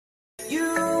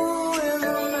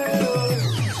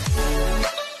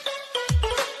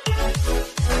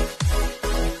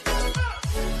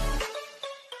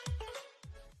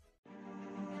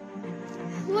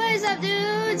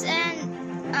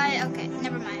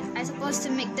supposed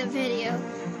to make the video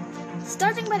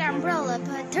starting by the umbrella,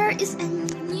 but there is a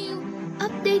new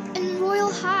update in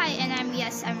Royale High, and I'm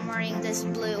wearing this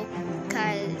blue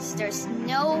because there's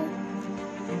no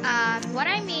what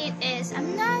I mean is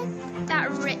I'm not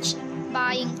that rich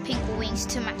buying pink wings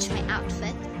to match my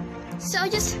outfit, so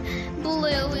just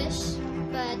bluish,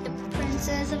 but the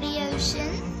princess of the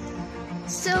ocean.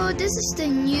 So this is the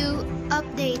new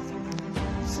update.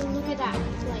 So look at that,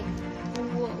 like,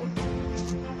 whoa,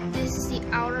 this is the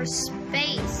outer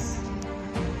space.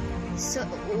 So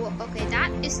okay,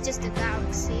 that is just the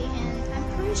galaxy, and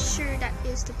I'm pretty sure that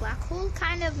is the black hole,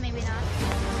 kind of, maybe not,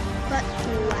 but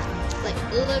wow, like,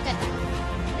 look at that,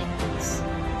 like, these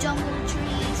jungle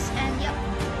trees, and yep,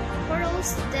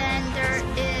 portals. Then there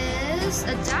is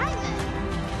a diamond.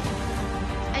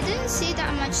 I didn't see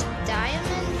that much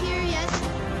diamond here yet,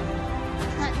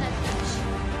 not that much,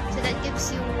 so that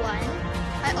gives you one.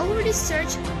 I already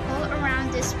searched all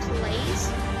around this place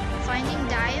finding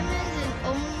diamonds, and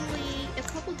only a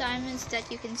couple diamonds that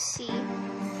you can see,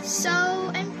 so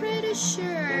I'm pretty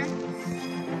sure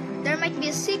there might be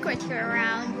a secret here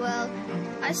around. Well,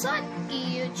 I saw it on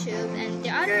YouTube and the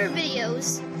other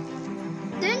videos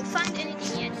didn't find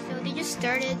anything yet, so they just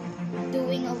started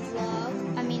doing a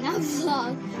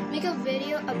vlog, make a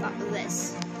video about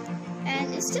this,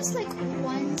 and it's just like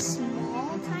one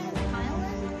small kind of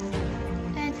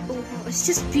island, and oh, it's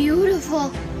just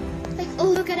beautiful, like, oh,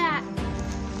 look at that.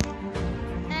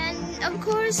 And of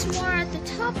course, more at the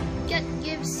top that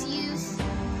gives you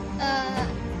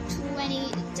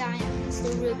 20 diamonds,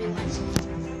 the ruby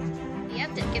one.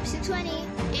 Yep, that gives you 20.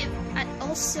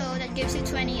 Also that gives you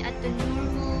 20 at the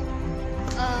normal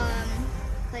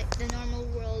like the normal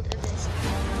world of this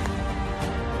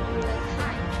Royale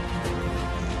High.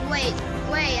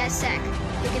 Wait a sec.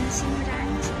 You can see more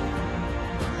diamonds.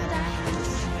 More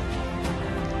diamonds.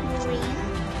 Green.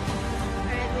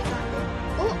 Alright, we got it.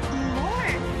 Oh, more!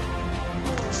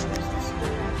 Oh, where's this go?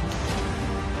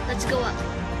 Let's go up.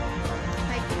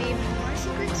 Might be more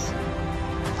secrets.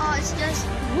 Oh, it's just,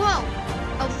 whoa!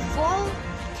 A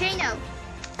volcano.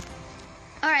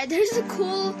 Alright, there's the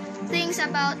cool things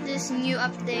about this new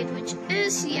update, which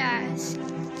is, yes,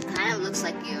 kind of looks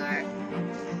like you're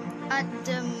at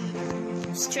the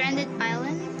stranded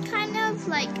island, kind of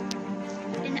like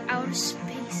in outer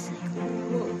space, like,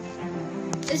 whoa.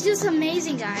 It's just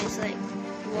amazing, guys, like,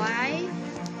 why?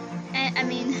 And I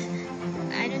mean,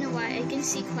 I don't know why, I can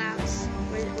see clouds,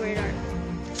 where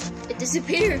it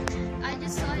disappeared. I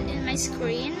just saw it in my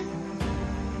screen,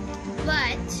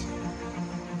 but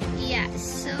yeah,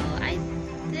 so I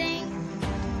think,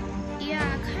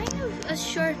 yeah, kind of a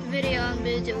short video I'll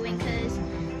be doing, because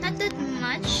not that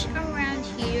much around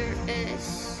here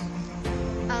is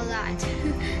a lot.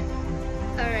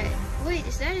 Alright, wait,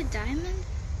 is that a diamond?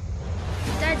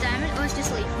 Is that a diamond? Oh, it's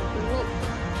just like, whoa.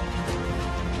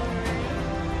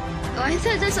 Alright. Oh, I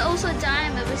thought that's also a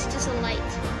diamond, but it's just a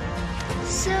light.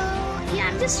 So, yeah,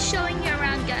 I'm just showing you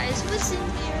around, guys, what's in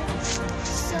here.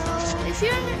 So, if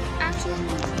you're actually new,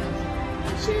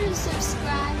 make sure to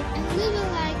subscribe and leave a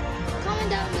like, comment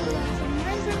down below for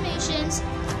more information,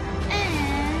 and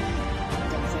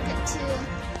don't forget to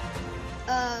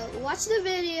watch the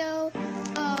video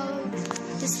of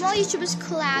the small YouTubers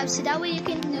collab, so that way you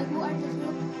can know who are the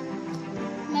group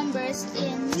members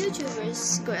in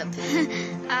YouTubers group.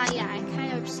 Yeah, I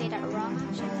kind of say that wrong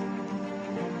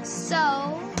actually. So,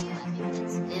 yeah, I think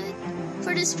that's it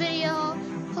for this video.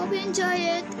 Hope you enjoy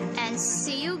it, and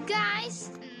see you guys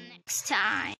next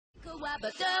time.